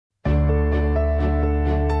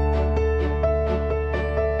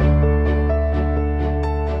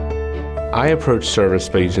I approach service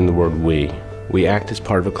by using the word we. We act as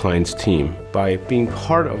part of a client's team. By being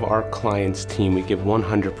part of our client's team, we give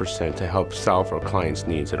 100% to help solve our client's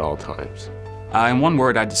needs at all times. In one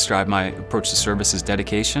word, I'd describe my approach to service as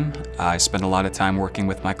dedication. I spend a lot of time working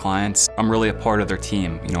with my clients. I'm really a part of their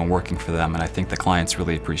team, working for them, and I think the clients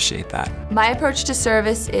really appreciate that. My approach to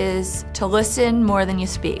service is to listen more than you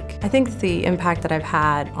speak. I think the impact that I've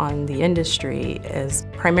had on the industry is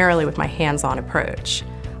primarily with my hands-on approach.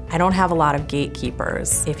 I don't have a lot of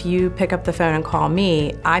gatekeepers. If you pick up the phone and call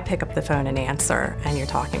me, I pick up the phone and answer, and you're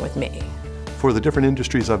talking with me. For the different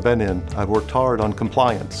industries I've been in, I've worked hard on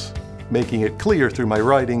compliance, making it clear through my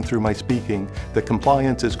writing, through my speaking, that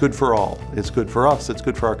compliance is good for all. It's good for us, it's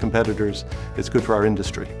good for our competitors, it's good for our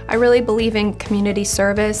industry. I really believe in community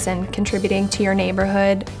service and contributing to your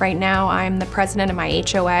neighborhood. Right now, I'm the president of my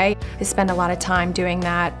HOA. I spend a lot of time doing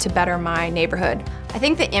that to better my neighborhood. I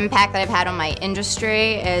think the impact that I've had on my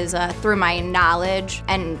industry is through my knowledge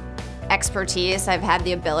and expertise. I've had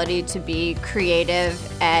the ability to be creative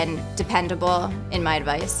and dependable in my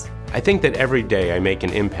advice. I think that every day I make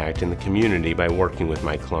an impact in the community by working with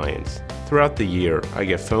my clients. Throughout the year, I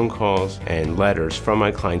get phone calls and letters from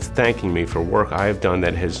my clients thanking me for work I have done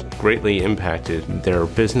that has greatly impacted their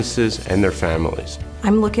businesses and their families.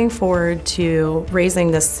 I'm looking forward to raising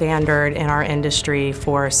the standard in our industry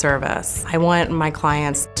for service. I want my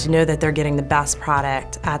clients to know that they're getting the best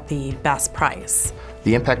product at the best price.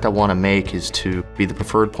 The impact I want to make is to be the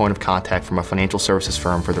preferred point of contact from a financial services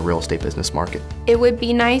firm for the real estate business market. It would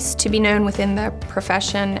be nice to be known within the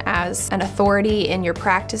profession as an authority in your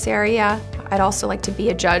practice area. I'd also like to be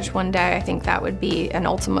a judge one day. I think that would be an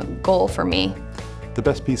ultimate goal for me. The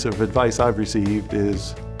best piece of advice I've received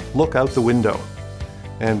is look out the window.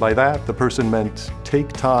 And by that, the person meant take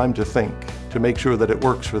time to think, to make sure that it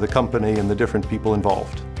works for the company and the different people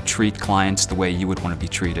involved. Treat clients the way you would want to be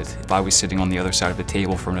treated. If I was sitting on the other side of the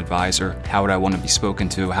table for an advisor, how would I want to be spoken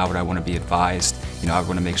to? How would I want to be advised? I would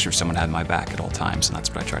want to make sure someone had my back at all times, and that's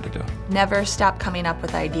what I try to do. Never stop coming up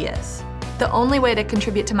with ideas. The only way to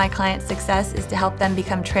contribute to my clients' success is to help them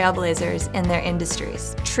become trailblazers in their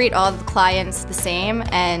industries. Treat all the clients the same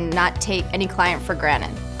and not take any client for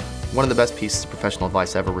granted. One of the best pieces of professional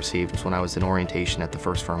advice I ever received was when I was in orientation at the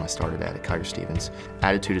first firm I started at Kaiser Stevens.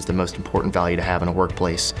 Attitude is the most important value to have in a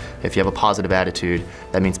workplace. If you have a positive attitude,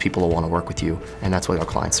 that means people will want to work with you, and that's what our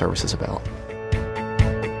client service is about.